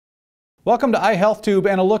Welcome to iHealthTube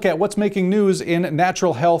and a look at what's making news in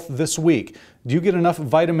natural health this week. Do you get enough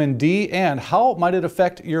vitamin D, and how might it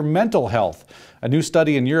affect your mental health? A new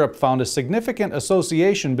study in Europe found a significant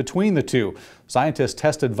association between the two. Scientists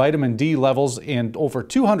tested vitamin D levels in over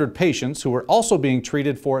 200 patients who were also being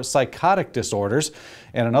treated for psychotic disorders,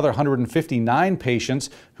 and another 159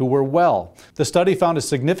 patients who were well. The study found a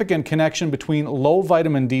significant connection between low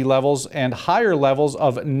vitamin D levels and higher levels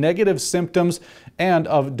of negative symptoms and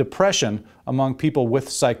of depression among people with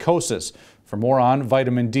psychosis. For more on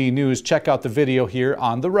vitamin D news, check out the video here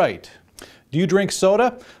on the right. Do you drink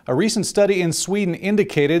soda? A recent study in Sweden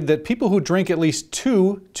indicated that people who drink at least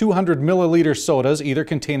two 200 milliliter sodas, either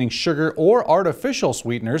containing sugar or artificial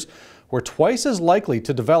sweeteners, were twice as likely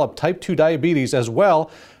to develop type 2 diabetes, as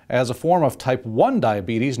well as a form of type 1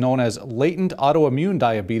 diabetes known as latent autoimmune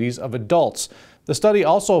diabetes of adults. The study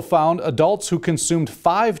also found adults who consumed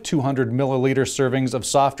 5 200 milliliter servings of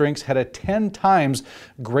soft drinks had a 10 times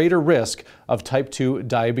greater risk of type 2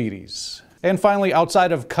 diabetes. And finally,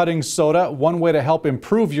 outside of cutting soda, one way to help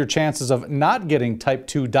improve your chances of not getting type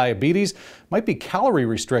 2 diabetes might be calorie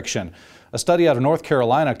restriction. A study out of North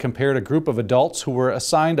Carolina compared a group of adults who were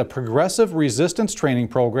assigned a progressive resistance training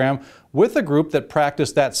program with a group that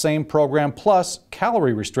practiced that same program plus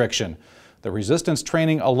calorie restriction. The resistance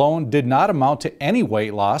training alone did not amount to any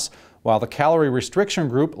weight loss, while the calorie restriction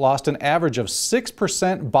group lost an average of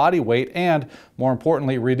 6% body weight and, more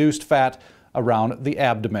importantly, reduced fat around the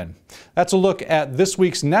abdomen. That's a look at this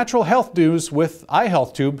week's natural health news with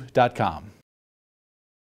iHealthTube.com.